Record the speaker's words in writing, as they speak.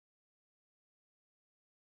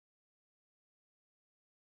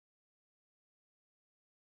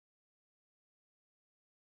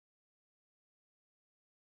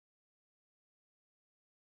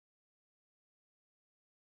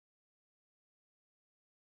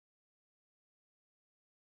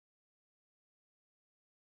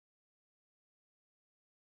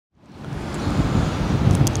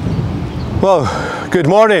Well, good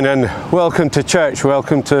morning and welcome to church.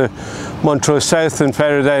 Welcome to Montrose South and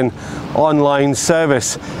Ferryden online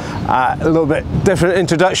service. A little bit different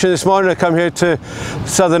introduction this morning. I come here to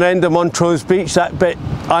southern end of Montrose Beach. That bit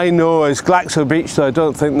I know is Glaxo Beach, so I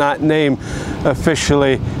don't think that name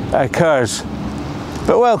officially occurs.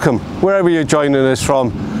 But welcome, wherever you're joining us from,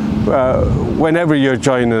 whenever you're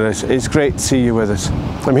joining us. It's great to see you with us.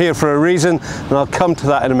 I'm here for a reason, and I'll come to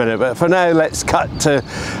that in a minute. But for now, let's cut to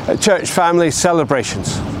church family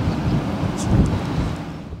celebrations.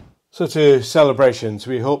 So to celebrations,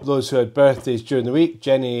 we hope those who had birthdays during the week,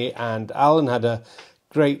 Jenny and Allan, had a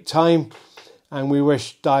great time. And we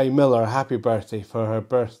wish Di Miller a happy birthday for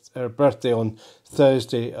her birthday on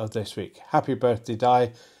Thursday of this week. Happy birthday,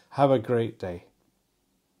 Di. Have a great day.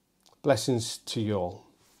 Blessings to you all.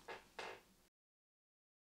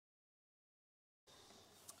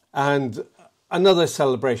 And another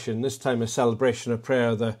celebration, this time a celebration of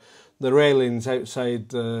prayer. The railings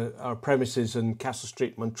outside our premises in Castle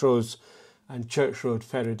Street, Montrose and Church Road,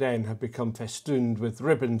 Ferryden have become festooned with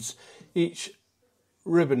ribbons, each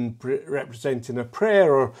ribbon representing a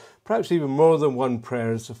prayer, or perhaps even more than one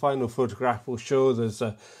prayer. As the final photograph will show, there's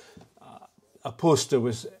a poster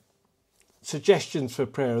with suggestions for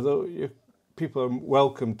prayer, though people are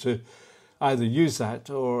welcome to either use that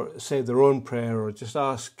or say their own prayer or just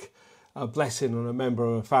ask a blessing on a member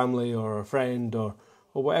of a family or a friend or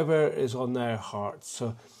whatever is on their hearts.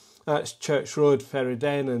 So that's Church Road,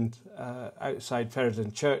 Ferryden, and outside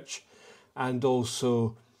Ferryden Church, and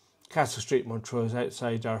also Castle Street, Montrose,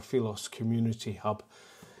 outside our Philos Community Hub.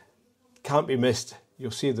 Can't be missed. You'll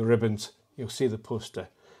see the ribbons, you'll see the poster.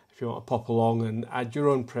 If you want to pop along and add your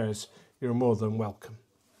own prayers, you're more than welcome.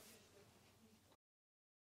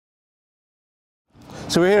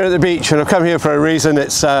 So we're here at the beach, and I've come here for a reason.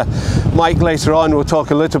 It's Mike later on will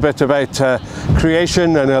talk a little bit about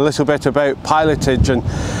creation and a little bit about pilotage, and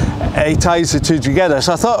he ties the two together.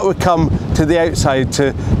 So I thought I would come to the outside,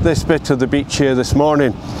 to this bit of the beach here this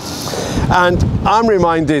morning. And I'm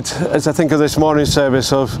reminded, as I think of this morning's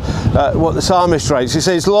service, of what the psalmist writes. He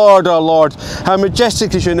says, "Lord, our Lord, how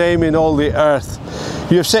majestic is your name in all the earth.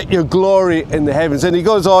 You have set your glory in the heavens." And he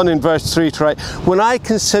goes on in verse 3 to write, "When I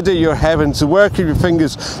consider your heavens, the work of your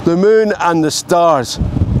fingers, the moon and the stars,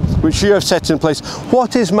 which you have set in place,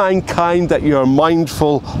 what is mankind that you are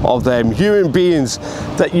mindful of them? Human beings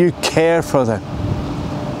that you care for them."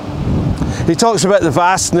 He talks about the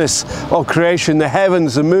vastness of creation, the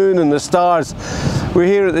heavens, the moon and the stars. We're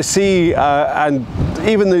here at the sea, and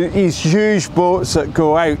even these huge boats that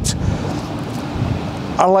go out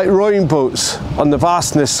are like rowing boats on the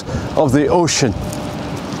vastness of the ocean.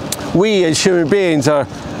 We as human beings are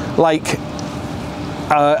like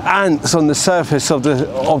ants on the surface of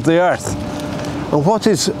the earth. And what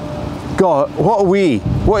is God? What are we?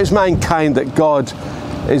 What is mankind that God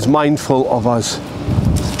is mindful of us?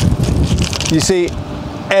 You see,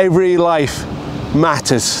 every life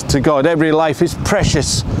matters to God. Every life is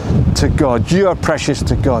precious to God. You are precious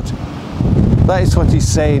to God. That is what he's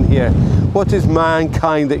saying here. What is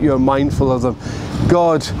mankind that you are mindful of them?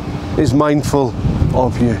 God is mindful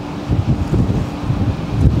of you.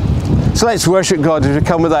 So let's worship God as we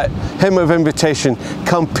come with that hymn of invitation.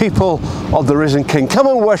 Come, people of the risen King. Come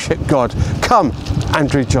and worship God. Come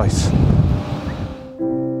and rejoice.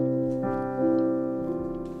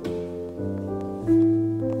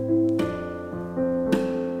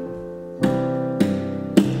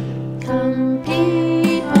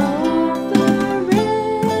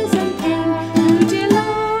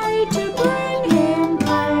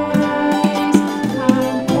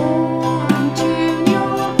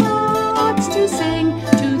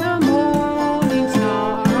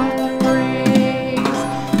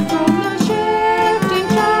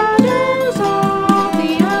 Sharon.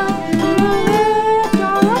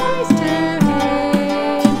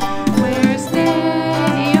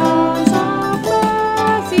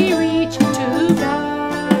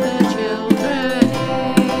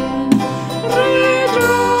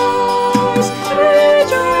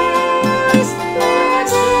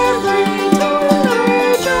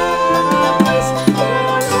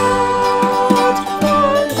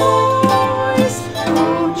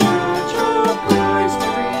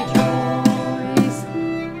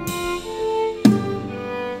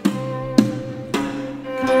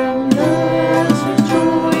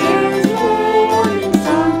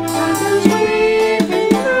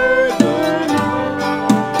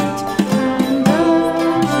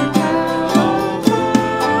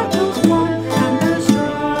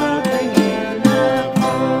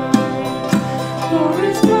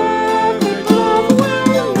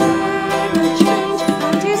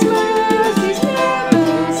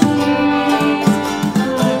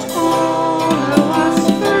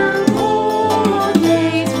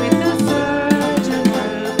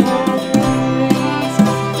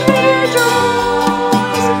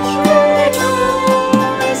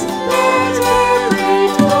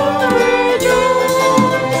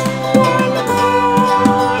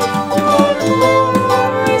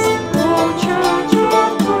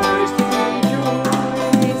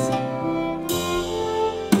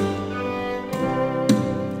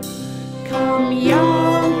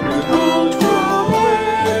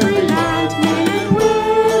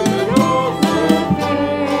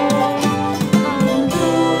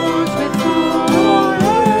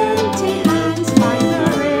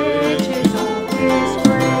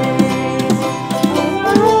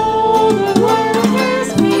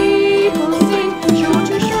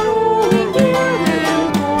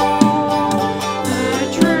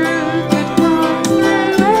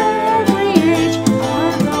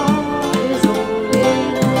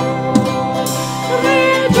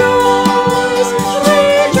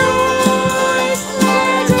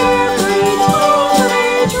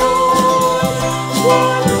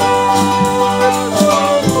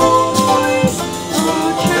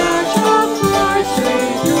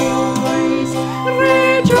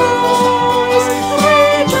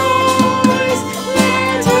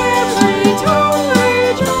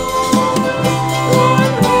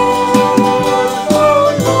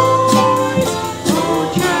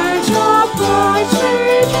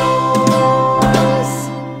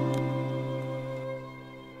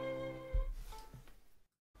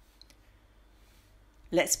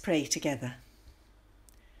 Let's pray together.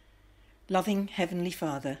 Loving Heavenly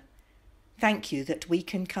Father, thank you that we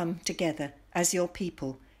can come together as your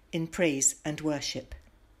people in praise and worship.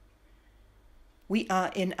 We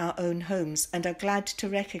are in our own homes and are glad to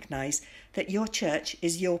recognise that your church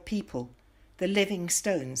is your people, the living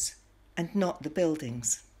stones, and not the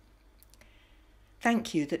buildings.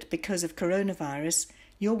 Thank you that because of coronavirus,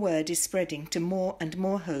 your word is spreading to more and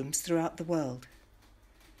more homes throughout the world.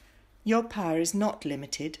 Your power is not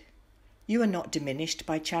limited. You are not diminished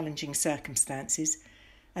by challenging circumstances,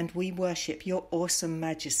 and we worship your awesome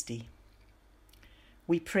majesty.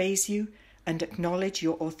 We praise you and acknowledge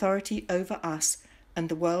your authority over us and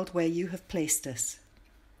the world where you have placed us.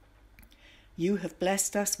 You have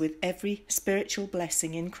blessed us with every spiritual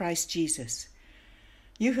blessing in Christ Jesus.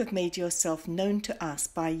 You have made yourself known to us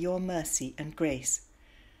by your mercy and grace.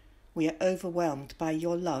 We are overwhelmed by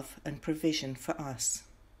your love and provision for us.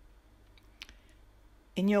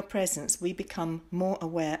 In your presence, we become more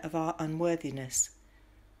aware of our unworthiness.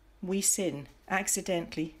 We sin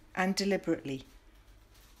accidentally and deliberately,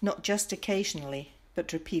 not just occasionally,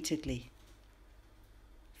 but repeatedly.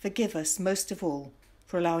 Forgive us most of all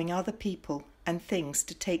for allowing other people and things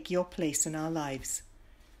to take your place in our lives.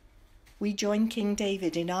 We join King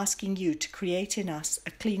David in asking you to create in us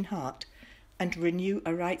a clean heart and renew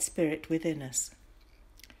a right spirit within us.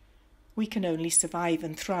 We can only survive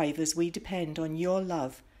and thrive as we depend on your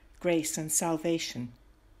love, grace and salvation.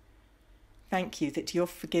 Thank you that your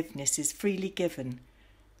forgiveness is freely given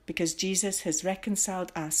because Jesus has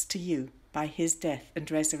reconciled us to you by his death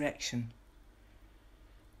and resurrection.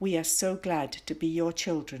 We are so glad to be your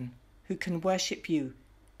children who can worship you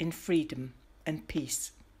in freedom and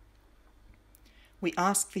peace. We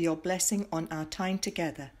ask for your blessing on our time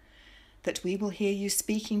together, that we will hear you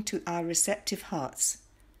speaking to our receptive hearts,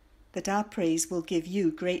 that our praise will give you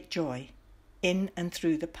great joy in and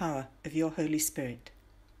through the power of your Holy Spirit.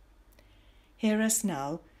 Hear us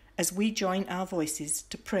now as we join our voices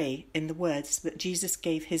to pray in the words that Jesus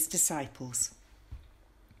gave his disciples.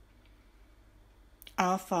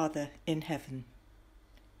 Our Father in heaven,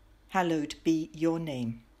 hallowed be your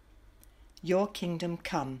name. Your kingdom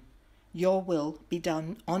come, your will be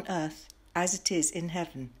done on earth as it is in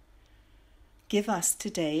heaven. Give us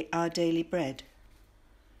today our daily bread.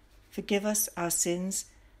 Forgive us our sins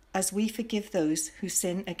as we forgive those who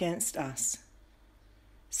sin against us.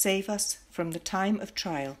 Save us from the time of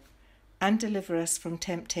trial and deliver us from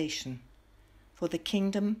temptation. For the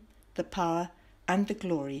kingdom, the power, and the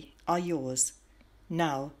glory are yours,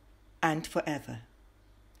 now and forever.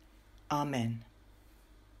 Amen.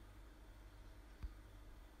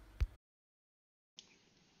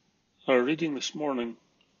 Our reading this morning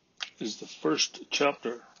is the first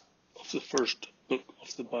chapter of the first book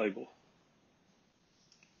of the Bible.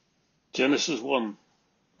 Genesis 1,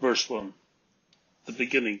 verse 1, the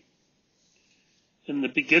beginning. In the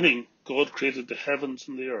beginning, God created the heavens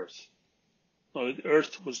and the earth. Now the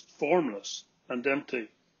earth was formless and empty.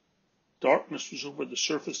 Darkness was over the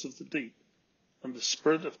surface of the deep, and the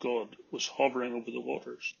Spirit of God was hovering over the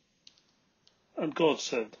waters. And God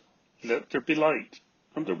said, "Let there be light,"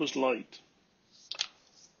 and there was light.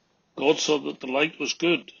 God saw that the light was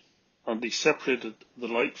good, and he separated the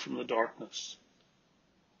light from the darkness.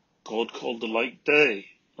 God called the light day,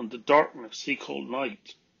 and the darkness he called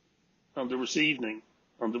night. And there was evening,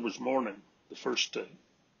 and there was morning, the first day.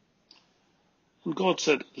 And God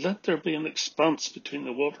said, "Let there be an expanse between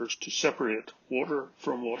the waters to separate water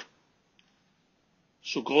from water."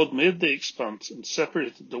 So God made the expanse and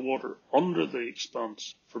separated the water under the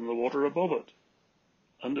expanse from the water above it.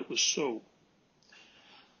 And it was so.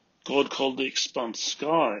 God called the expanse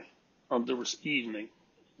sky, and there was evening,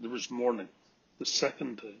 there was morning, the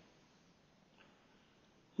second day.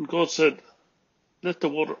 And God said, "Let the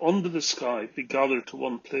water under the sky be gathered to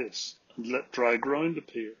one place, and let dry ground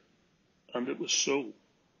appear." And it was so.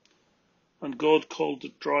 And God called the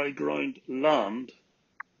dry ground land,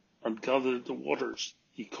 and gathered the waters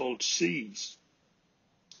he called seas.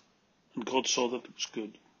 And God saw that it was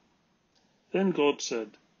good. Then God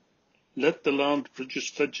said, "Let the land produce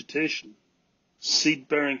vegetation,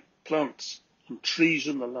 seed-bearing plants, and trees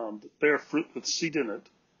in the land that bear fruit with seed in it,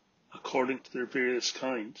 according to their various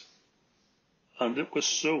kinds." And it was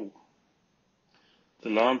so. The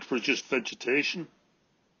land produced vegetation,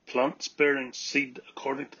 plants bearing seed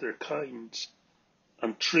according to their kinds,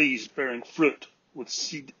 and trees bearing fruit with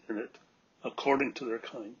seed in it, according to their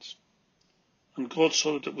kinds. And God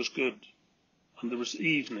saw that it was good. And there was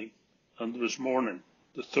evening, and there was morning,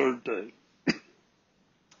 the third day.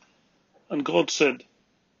 And God said,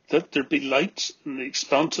 "Let there be lights in the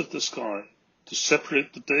expanse of the sky to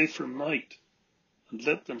separate the day from night, and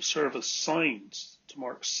let them serve as signs to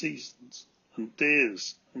mark seasons and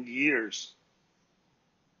days and years.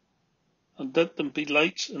 And let them be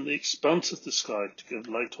lights in the expanse of the sky to give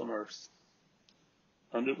light on earth.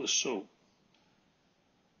 And it was so.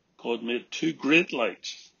 God made two great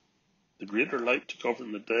lights, the greater light to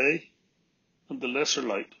govern the day, and the lesser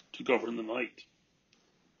light to govern the night.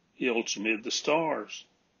 He also made the stars.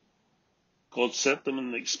 God set them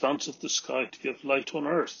in the expanse of the sky to give light on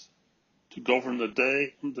earth, to govern the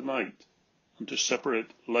day and the night, and to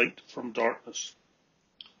separate light from darkness.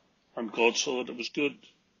 And God saw that it was good.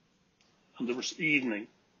 And there was evening,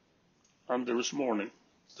 and there was morning,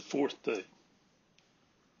 the fourth day.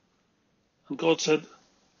 And God said,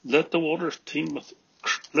 let the waters teem with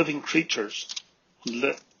living creatures, and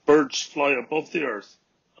let birds fly above the earth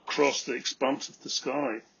across the expanse of the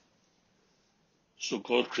sky. So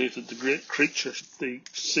God created the great creatures of the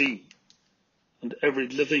sea, and every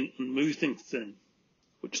living and moving thing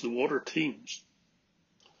which the water teems,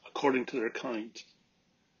 according to their kind,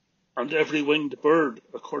 and every winged bird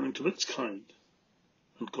according to its kind.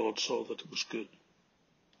 And God saw that it was good.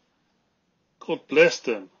 God blessed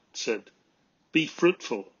them and said, be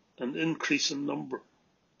fruitful and increase in number,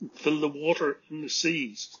 and fill the water in the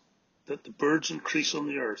seas, that the birds increase on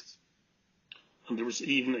the earth. And there was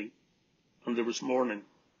evening, and there was morning,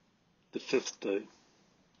 the fifth day.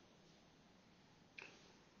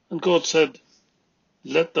 And God said,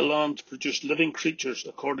 let the land produce living creatures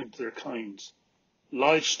according to their kinds,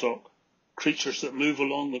 livestock, creatures that move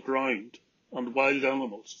along the ground, and wild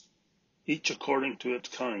animals, each according to its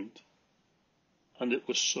kind. And it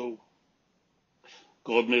was so.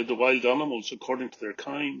 God made the wild animals according to their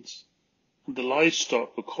kinds, and the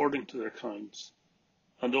livestock according to their kinds,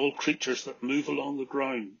 and all creatures that move along the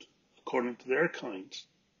ground according to their kinds.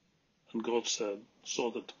 And God saw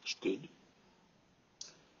that it was good.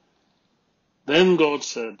 Then God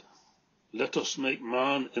said, let us make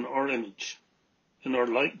man in our image, in our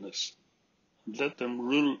likeness, and let them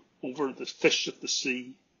rule over the fish of the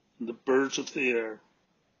sea and the birds of the air,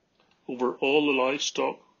 over all the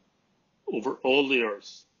livestock, over all the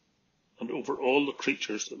earth, and over all the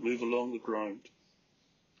creatures that move along the ground.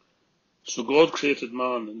 So God created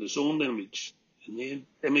man in his own image. In the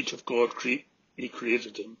image of God he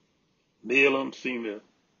created him. Male and female,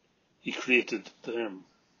 he created them.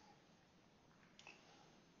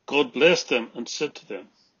 God blessed them and said to them,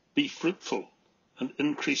 be fruitful and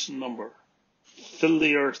increase in number. Fill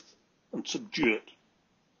the earth and subdue it.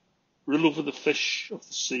 Rule over the fish of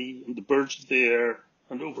the sea and the birds of the air,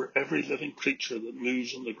 and over every living creature that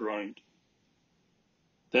moves on the ground.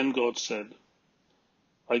 Then God said,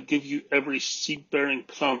 I give you every seed-bearing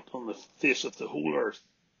plant on the face of the whole earth,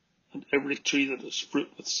 and every tree that has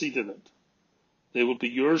fruit with seed in it. They will be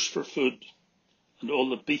yours for food, and all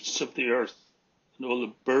the beasts of the earth, and all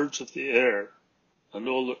the birds of the air, and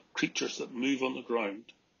all the creatures that move on the ground.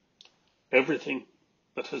 Everything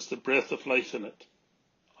that has the breath of life in it,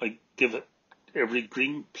 I give it every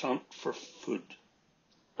green plant for food.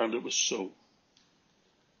 And it was so.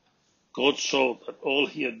 God saw that all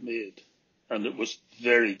he had made, and it was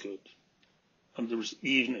very good. And there was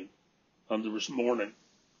evening, and there was morning,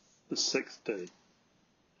 the sixth day.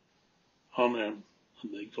 Amen.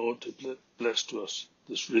 And may God bless to us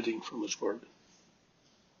this reading from his word.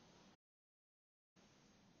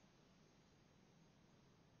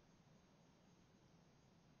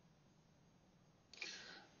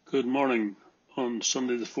 Good morning on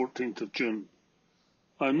Sunday the 14th of June.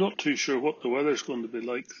 I'm not too sure what the weather's going to be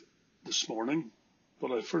like this morning,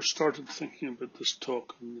 but I first started thinking about this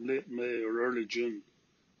talk in late May or early June,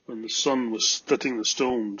 when the sun was splitting the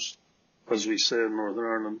stones, as we say in Northern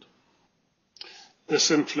Ireland.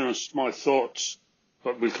 This influenced my thoughts,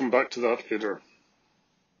 but we'll come back to that later.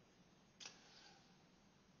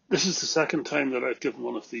 This is the second time that I've given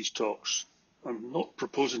one of these talks. I'm not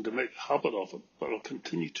proposing to make a habit of it, but I'll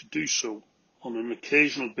continue to do so on an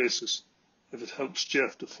occasional basis if it helps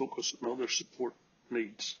Geoff to focus on other support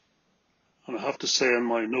needs. And I have to say in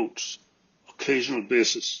my notes, occasional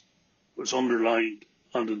basis was underlined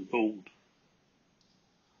and in bold.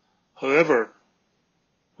 However,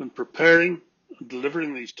 when preparing and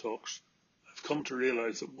delivering these talks, I've come to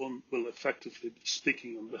realise that one will effectively be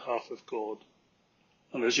speaking on behalf of God.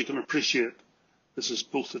 And as you can appreciate, this is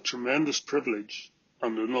both a tremendous privilege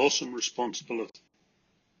and an awesome responsibility.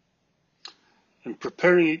 In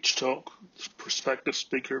preparing each talk, the prospective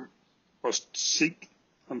speaker must seek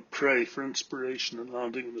and pray for inspiration in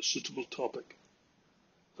landing on a suitable topic,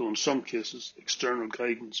 though in some cases external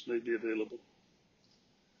guidance may be available.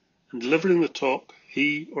 In delivering the talk,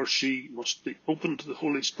 he or she must be open to the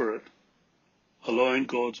Holy Spirit, allowing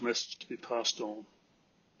God's message to be passed on.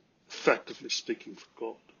 effectively speaking for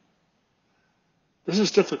God. This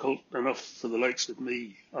is difficult enough for the likes of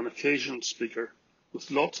me, an occasional speaker, with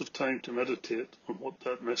lots of time to meditate on what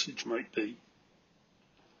that message might be.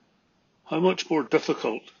 How much more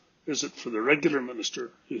difficult is it for the regular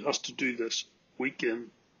minister who has to do this week in,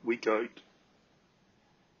 week out?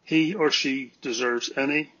 He or she deserves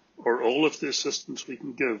any or all of the assistance we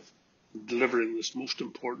can give in delivering this most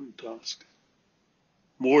important task.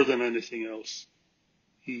 More than anything else,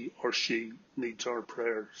 he or she needs our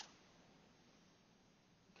prayers.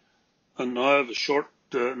 And now I have a short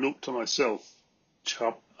note to myself, which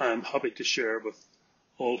I am happy to share with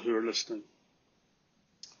all who are listening.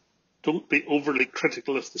 Don't be overly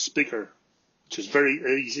critical of the speaker, which is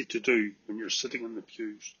very easy to do when you're sitting in the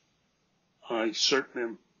pews. I certainly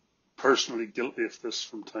am personally guilty of this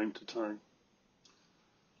from time to time.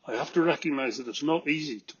 I have to recognise that it's not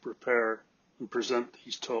easy to prepare and present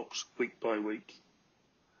these talks week by week.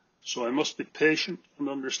 So I must be patient and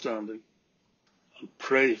understanding and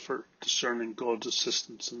pray for discerning God's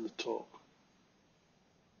assistance in the talk.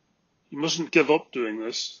 You mustn't give up doing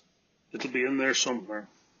this. It'll be in there somewhere.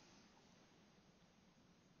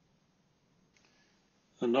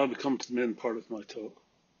 And now we come to the main part of my talk.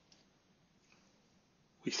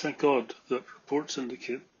 We thank God that reports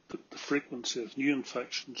indicate that the frequency of new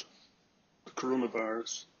infections of the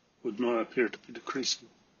coronavirus would now appear to be decreasing.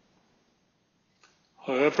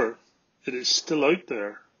 However, it is still out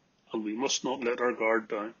there, and we must not let our guard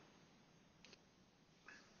down.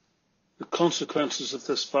 The consequences of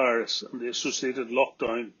this virus and the associated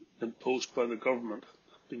lockdown imposed by the government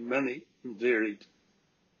have been many and varied.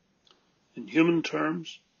 In human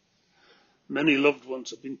terms, many loved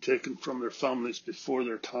ones have been taken from their families before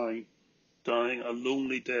their time, dying a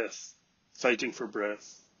lonely death, fighting for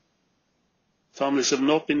breath. Families have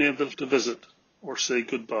not been able to visit or say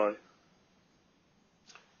goodbye.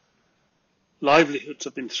 Livelihoods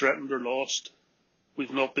have been threatened or lost.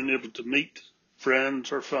 We've not been able to meet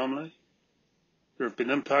friends or family. There have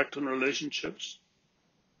been impact on relationships,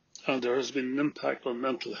 and there has been an impact on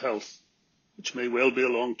mental health, which may well be a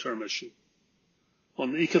long-term issue.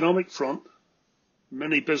 On the economic front,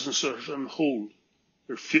 many businesses are on hold.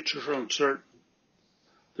 Their futures are uncertain.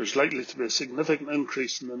 There's likely to be a significant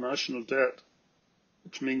increase in the national debt,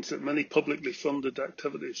 which means that many publicly funded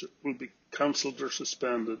activities will be cancelled or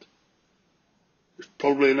suspended. There's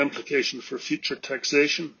probably an implication for future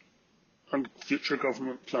taxation and future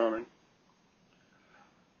government planning.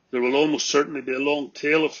 There will almost certainly be a long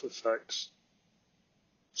tail of effects.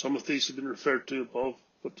 Some of these have been referred to above,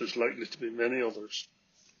 but there's likely to be many others.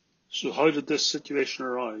 So how did this situation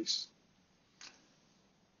arise?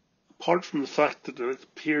 Apart from the fact that it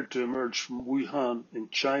appeared to emerge from Wuhan in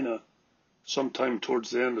China sometime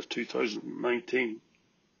towards the end of 2019,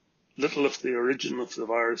 little of the origin of the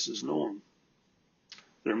virus is known.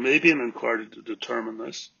 There may be an inquiry to determine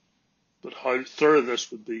this, but how thorough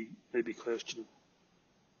this would be may be questionable.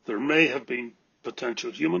 There may have been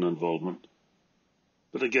potential human involvement,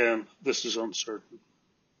 but again, this is uncertain.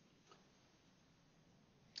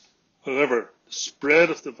 However, the spread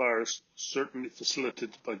of the virus was certainly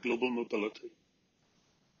facilitated by global mobility.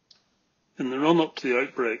 In the run-up to the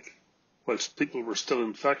outbreak, whilst people were still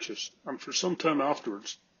infectious, and for some time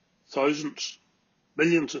afterwards, thousands,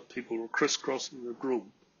 millions of people were crisscrossing the globe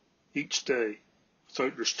each day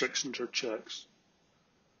without restrictions or checks.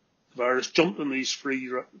 The virus jumped on these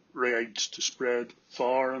free rides to spread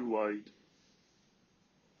far and wide.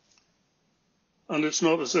 And it's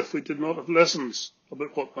not as if we did not have lessons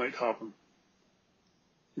about what might happen.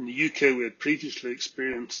 In the UK, we had previously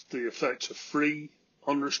experienced the effects of free,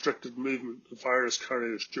 unrestricted movement of virus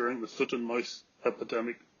carriers during the foot and mouth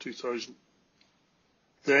epidemic 2000.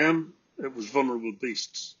 Then it was vulnerable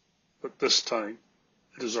beasts, but this time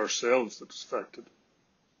it is ourselves that is affected.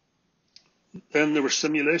 Then there were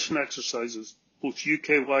simulation exercises, both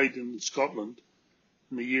UK-wide and in Scotland,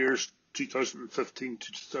 in the years 2015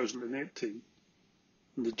 to 2018.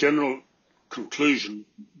 And the general conclusion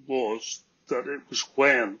was that it was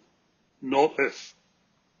when, not if,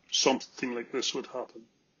 something like this would happen.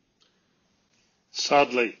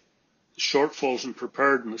 Sadly, the shortfalls in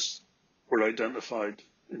preparedness were identified,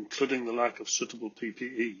 including the lack of suitable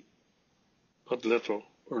PPE, but little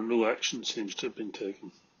or no action seems to have been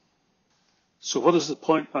taken. So what is the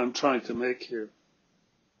point I'm trying to make here?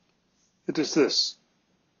 It is this.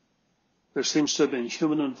 There seems to have been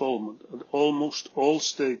human involvement at almost all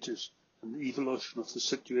stages in the evolution of the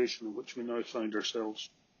situation in which we now find ourselves.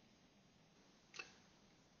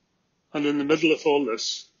 And in the middle of all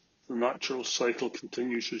this, the natural cycle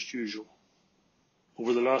continues as usual.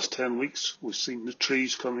 Over the last 10 weeks, we've seen the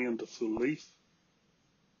trees coming into full leaf.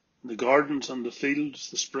 In the gardens and the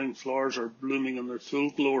fields, the spring flowers are blooming in their full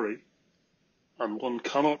glory, and one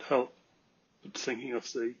cannot help but thinking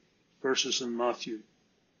of the verses in Matthew,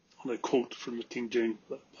 and I quote from the King James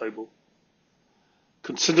Bible.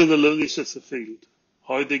 Consider the lilies of the field,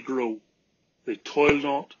 how they grow. They toil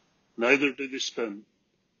not, neither do they spin.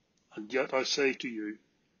 And yet I say to you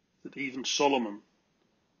that even Solomon,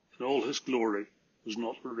 in all his glory, was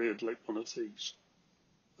not arrayed like one of these.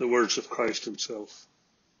 The words of Christ himself.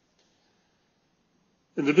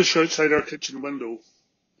 In the bush outside our kitchen window,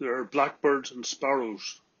 there are blackbirds and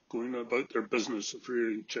sparrows going about their business of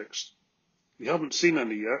rearing chicks. We haven't seen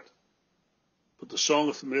any yet, but the song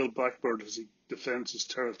of the male blackbird as he defends his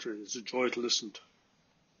territory is a joy to listen to.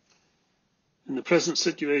 In the present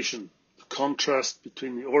situation, the contrast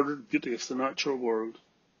between the ordered beauty of the natural world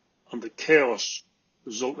and the chaos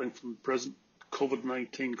resulting from the present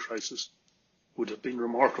COVID-19 crisis would have been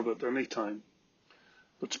remarkable at any time,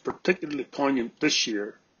 but it's particularly poignant this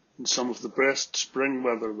year in some of the best spring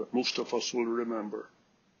weather that most of us will remember.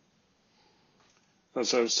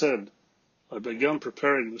 As I said, I began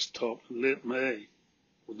preparing this talk in late May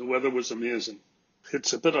when the weather was amazing.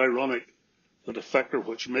 It's a bit ironic that a factor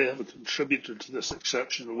which may have contributed to this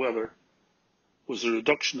exceptional weather was the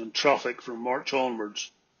reduction in traffic from March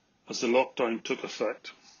onwards as the lockdown took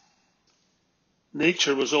effect.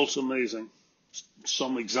 Nature was also amazing.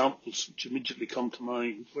 Some examples which immediately come to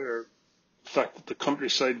mind were the fact that the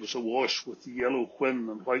countryside was awash with yellow whin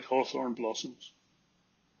and white hawthorn blossoms.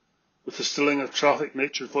 With the stilling of traffic,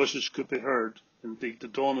 nature's voices could be heard. Indeed, the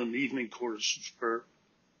dawn and evening choruses were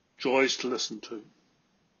joys to listen to.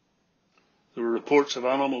 There were reports of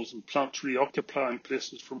animals and plants reoccupying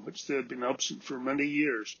places from which they had been absent for many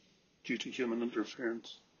years due to human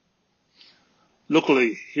interference.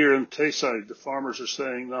 Locally, here in Tayside, the farmers are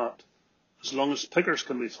saying that, as long as pickers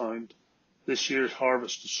can be found, this year's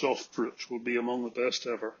harvest of soft fruits will be among the best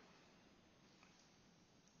ever.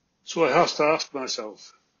 So I have to ask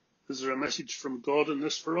myself, is there a message from God in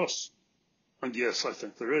this for us? And yes, I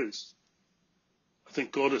think there is. I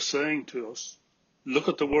think God is saying to us, look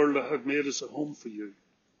at the world I have made as a home for you.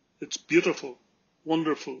 It's beautiful,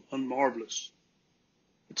 wonderful, and marvellous.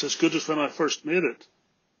 It's as good as when I first made it.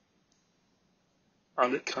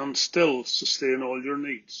 And it can still sustain all your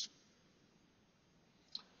needs.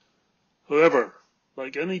 However,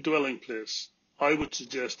 like any dwelling place, I would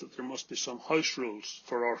suggest that there must be some house rules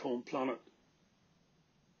for our home planet.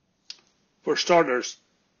 For starters,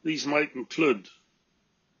 these might include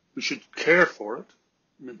we should care for it,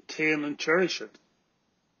 maintain and cherish it.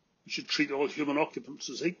 We should treat all human occupants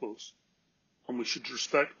as equals, and we should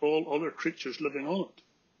respect all other creatures living on it.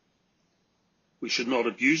 We should not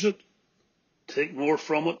abuse it, take more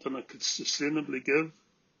from it than it could sustainably give,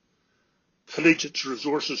 pillage its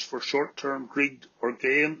resources for short-term greed or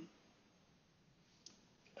gain,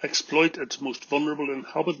 exploit its most vulnerable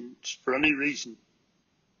inhabitants for any reason,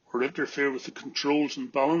 or interfere with the controls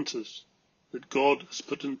and balances that God has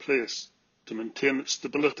put in place to maintain its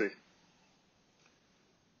stability.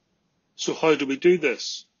 So how do we do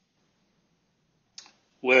this?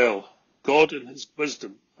 Well, God in his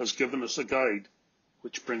wisdom has given us a guide,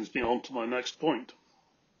 which brings me on to my next point.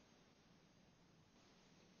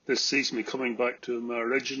 This sees me coming back to my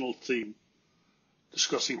original theme,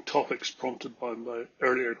 discussing topics prompted by my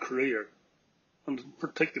earlier career, and in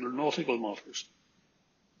particular nautical matters.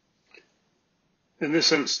 In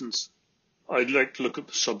this instance, I'd like to look at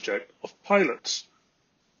the subject of pilots.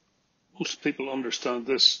 Most people understand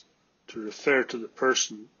this to refer to the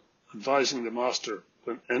person advising the master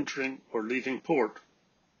when entering or leaving port,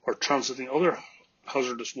 or transiting other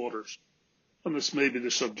hazardous waters, and this may be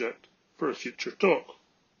the subject for a future talk.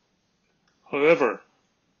 However,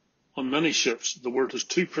 on many ships, the word has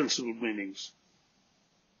two principal meanings.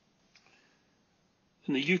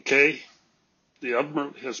 In the UK, the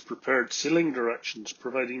Admiralty has prepared sailing directions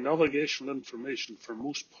providing navigational information for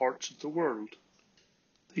most parts of the world.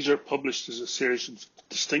 These are published as a series of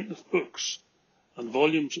distinctive books, and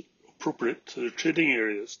volumes appropriate to their trading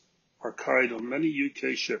areas are carried on many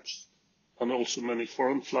UK ships and also many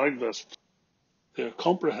foreign flag vessels. They are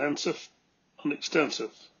comprehensive and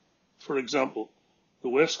extensive. For example, the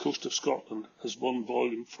west coast of Scotland has one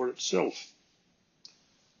volume for itself.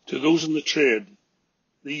 To those in the trade,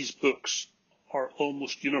 these books are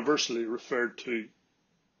almost universally referred to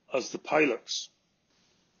as the pilots.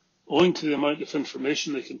 Owing to the amount of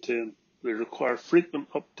information they contain, they require frequent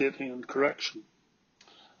updating and correction.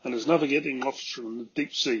 And as navigating officer in the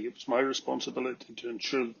deep sea, it was my responsibility to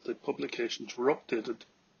ensure that the publications were updated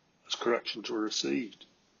as corrections were received.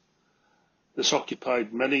 This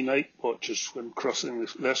occupied many night watches when crossing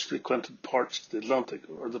the less frequented parts of the Atlantic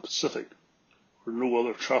or the Pacific, where no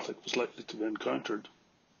other traffic was likely to be encountered.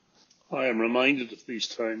 I am reminded of these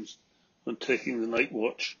times when taking the night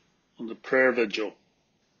watch on the prayer vigil.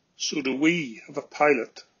 So do we have a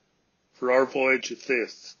pilot for our voyage of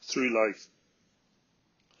faith through life?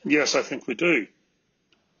 And yes, I think we do.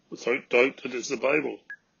 Without doubt, it is the Bible,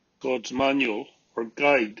 God's manual or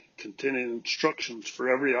guide containing instructions for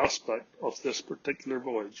every aspect of this particular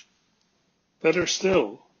voyage. Better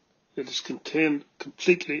still, it is contained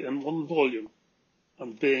completely in one volume,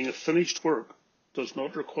 and being a finished work, does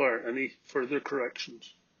not require any further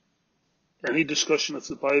corrections. Any discussion of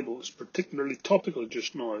the Bible is particularly topical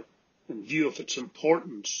just now, in view of its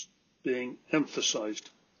importance being emphasised,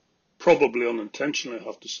 probably unintentionally I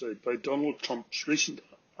have to say, by Donald Trump's recent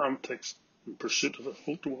antics in pursuit of a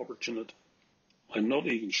photo opportunity. I'm not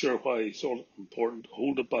even sure why he thought it important to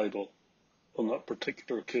hold a Bible on that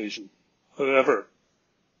particular occasion. However,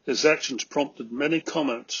 his actions prompted many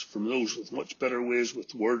comments from those with much better ways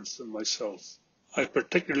with words than myself. I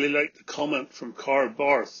particularly like the comment from Carl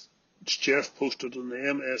Barth, which Geoff posted on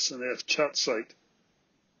the MS&F chat site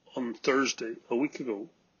on Thursday, a week ago,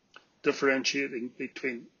 differentiating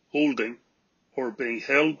between holding or being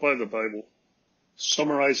held by the Bible,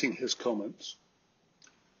 summarising his comments.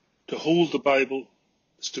 To hold the Bible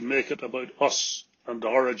is to make it about us and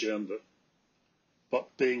our agenda,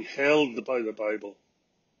 but being held by the Bible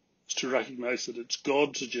is to recognise that it's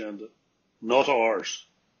God's agenda, not ours,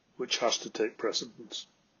 which has to take precedence.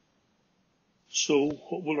 So,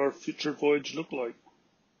 what will our future voyage look like?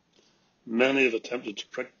 Many have attempted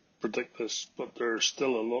to predict this, but there are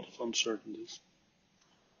still a lot of uncertainties.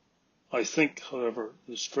 I think, however,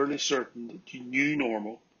 it is fairly certain that the new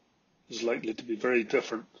normal is likely to be very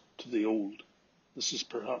different to the old. This is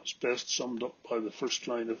perhaps best summed up by the first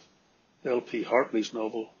line of L.P. Hartley's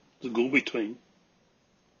novel, The Go-Between.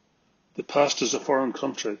 The past is a foreign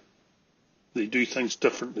country. They do things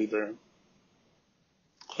differently there.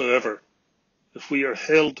 However, if we are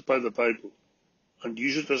held by the Bible and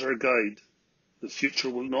use it as our guide, the future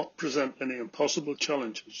will not present any impossible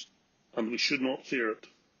challenges, and we should not fear it.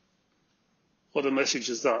 What a message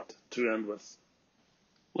is that to end with.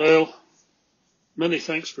 Well, many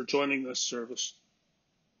thanks for joining this service.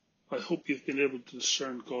 I hope you've been able to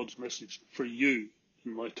discern God's message for you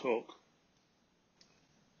in my talk.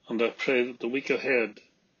 And I pray that the week ahead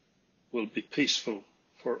will be peaceful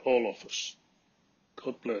for all of us.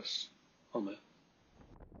 God bless. Amen.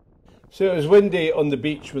 So it was windy on the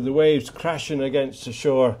beach with the waves crashing against the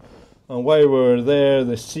shore, and while we were there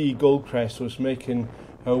the Sea Goldcrest was making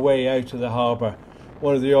her way out of the harbour,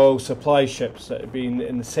 one of the oil supply ships that had been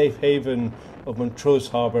in the safe haven of Montrose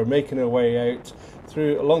Harbour, making her way out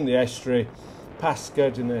along the estuary, past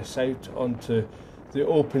Girdiness, out onto the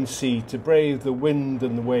open sea to brave the wind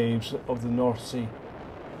and the waves of the North Sea.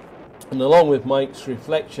 And along with Mike's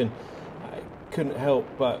reflection, I couldn't help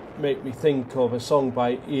but make me think of a song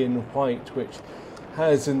by Ian White, which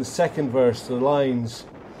has in the second verse the lines,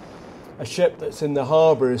 "A ship that's in the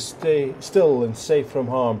harbour is still and safe from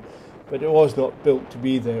harm, but it was not built to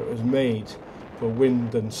be there, it was made for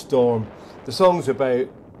wind and storm." The song's about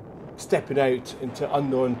stepping out into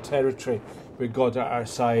unknown territory with God at our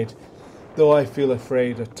side. Though I feel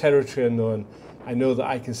afraid of territory unknown, I know that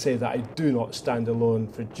I can say that I do not stand alone.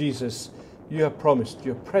 For Jesus, you have promised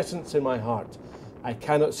your presence in my heart. I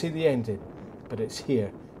cannot see the ending, but it's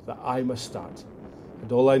here that I must start.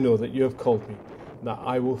 And all I know that you have called me, and that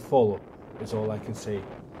I will follow, is all I can say.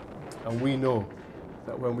 And we know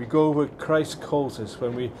that when we go where Christ calls us,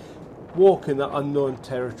 when we walk in that unknown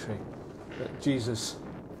territory, that Jesus,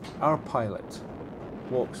 our pilot,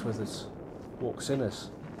 walks with us, walks in us,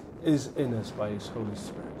 is in us by his Holy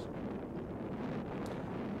Spirit.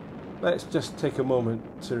 Let's just take a moment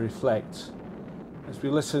to reflect as we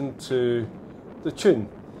listen to the tune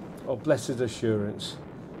of Blessed Assurance,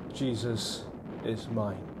 Jesus is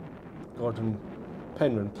mine. Gordon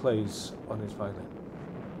Penman plays on his violin.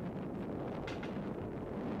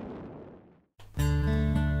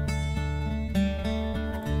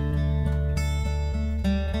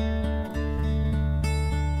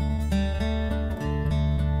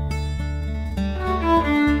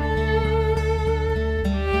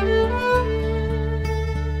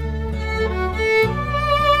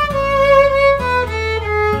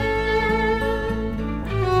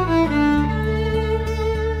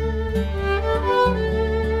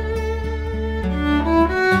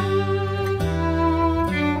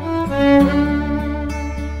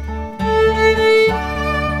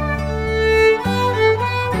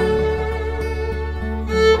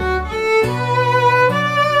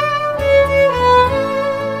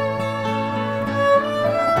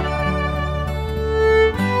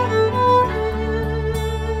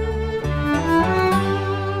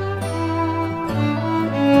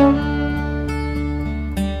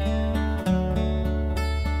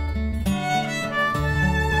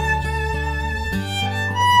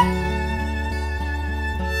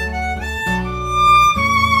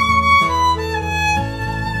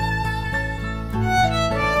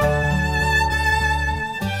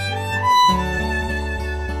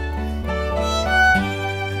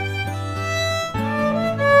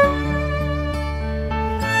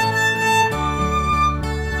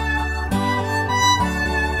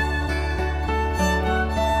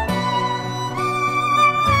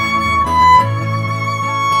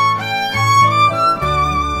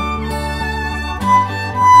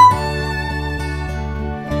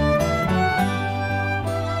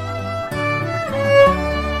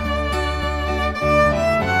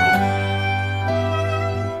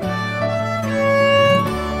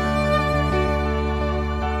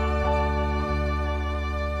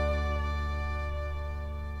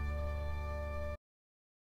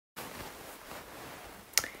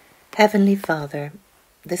 Heavenly Father,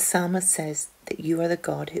 the psalmist says that you are the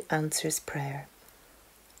God who answers prayer.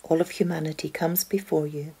 All of humanity comes before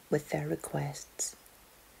you with their requests.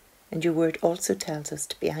 And your word also tells us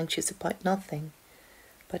to be anxious about nothing,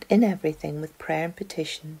 but in everything with prayer and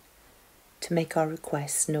petition to make our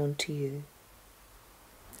requests known to you.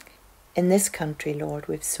 In this country, Lord,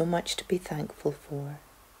 we have so much to be thankful for.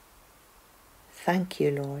 Thank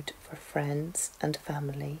you, Lord, for friends and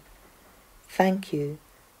family. Thank you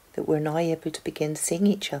that we're now able to begin seeing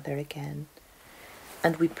each other again.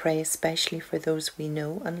 And we pray especially for those we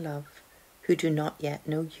know and love who do not yet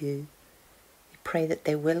know you. We pray that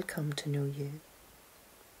they will come to know you.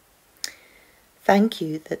 Thank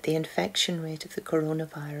you that the infection rate of the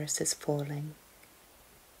coronavirus is falling.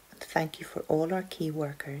 And thank you for all our key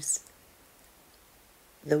workers,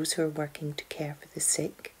 those who are working to care for the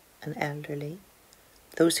sick and elderly,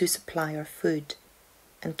 those who supply our food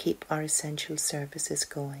and keep our essential services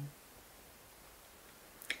going.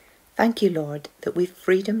 Thank you, Lord, that we've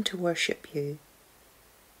freedom to worship you.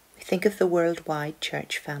 We think of the worldwide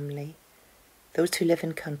church family, those who live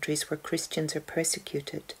in countries where Christians are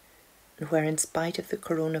persecuted and where, in spite of the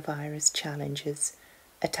coronavirus challenges,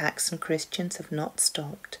 attacks on Christians have not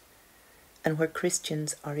stopped, and where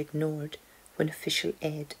Christians are ignored when official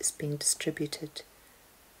aid is being distributed.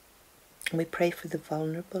 And we pray for the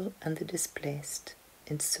vulnerable and the displaced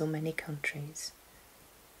in so many countries.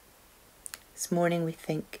 This morning we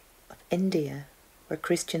think of India, where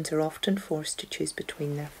Christians are often forced to choose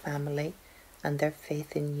between their family and their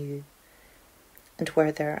faith in you, and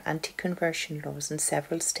where there are anti-conversion laws in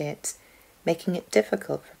several states making it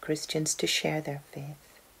difficult for Christians to share their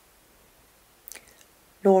faith.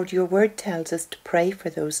 Lord, your word tells us to pray for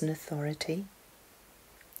those in authority.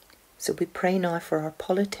 So we pray now for our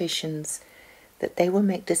politicians that they will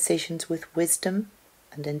make decisions with wisdom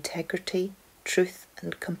and integrity, truth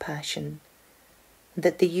and compassion, and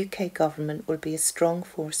that the UK government will be a strong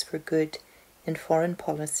force for good in foreign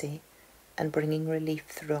policy and bringing relief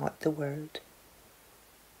throughout the world.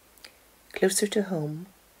 Closer to home,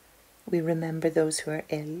 we remember those who are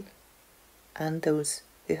ill and those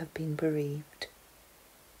who have been bereaved.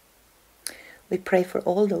 We pray for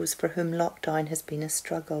all those for whom lockdown has been a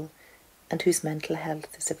struggle and whose mental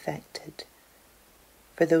health is affected,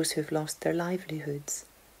 for those who have lost their livelihoods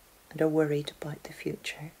and are worried about the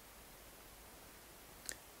future.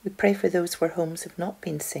 We pray for those where homes have not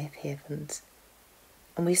been safe havens,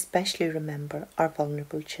 and we especially remember our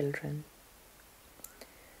vulnerable children.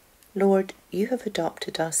 Lord, you have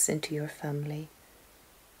adopted us into your family,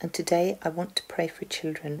 and today I want to pray for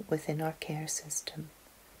children within our care system.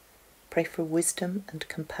 Pray for wisdom and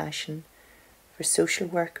compassion for social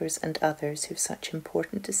workers and others who have such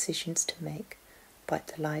important decisions to make about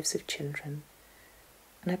the lives of children.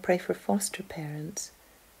 And I pray for foster parents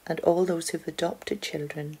and all those who have adopted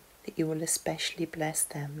children, that you will especially bless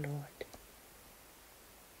them, Lord.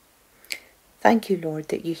 Thank you, Lord,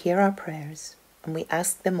 that you hear our prayers, and we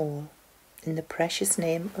ask them all in the precious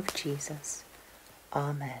name of Jesus.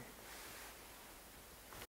 Amen.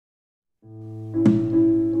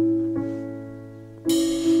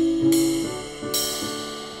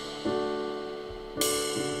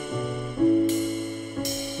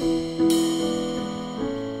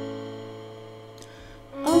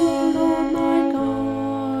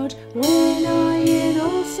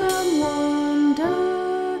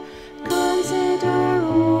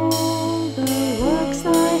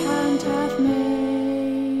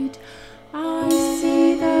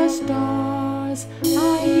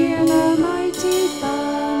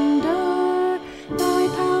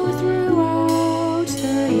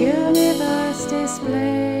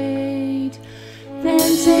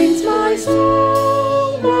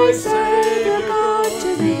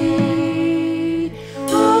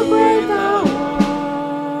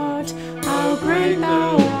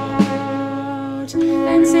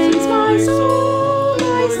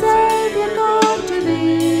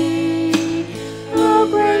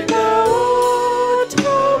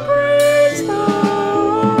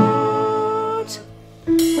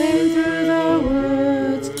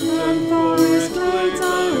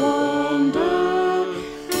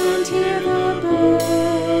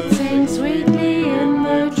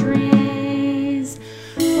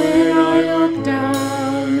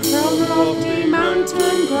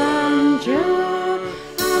 Mountain grandeur,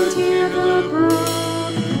 and hear the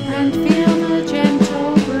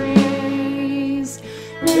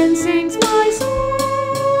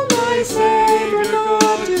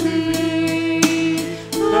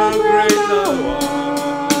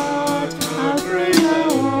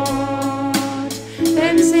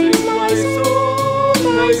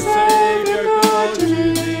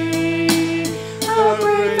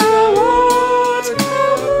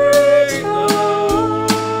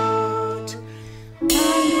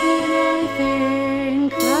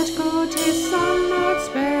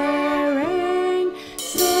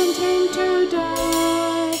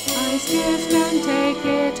pierced and take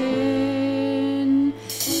it in.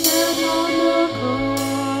 Set on the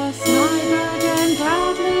cross, my burden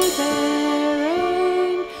gladly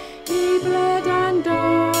bearing, he bled and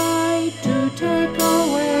died to take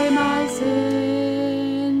away my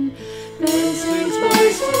sin. Then sings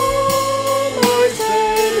my soul, my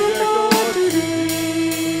Saviour God, to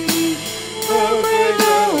thee. How great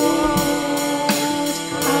thou art,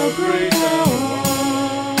 how great thou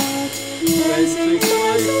art. Then sings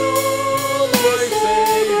my soul, my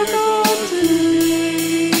Saviour God, to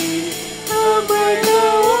thee. How great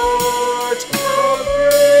thou art, how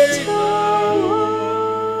great thou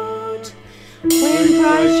art. When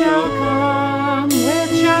Christ shall come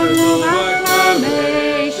with shouts of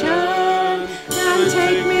acclamation and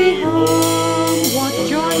take me home, what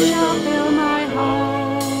joy shall fill my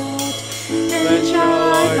heart? Then shall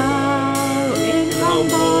I bow in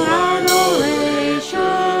humble adoration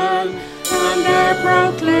and there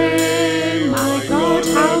proclaim, my God,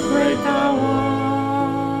 how great thou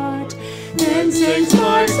art. Then sings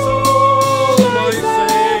my soul, my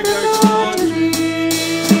Saviour God, to thee.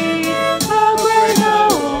 How great thou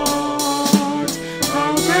art,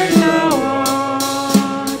 how great thou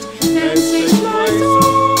art. Then sings my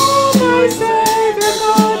soul, my Saviour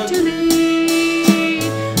God, to thee.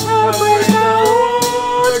 How great thou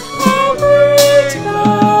art, how great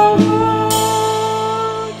thou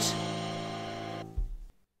art.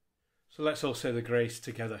 So let's all say the grace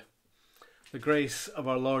together. The grace of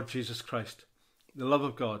our Lord Jesus Christ, the love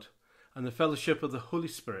of God, and the fellowship of the Holy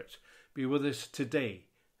Spirit be with us today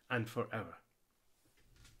and forever.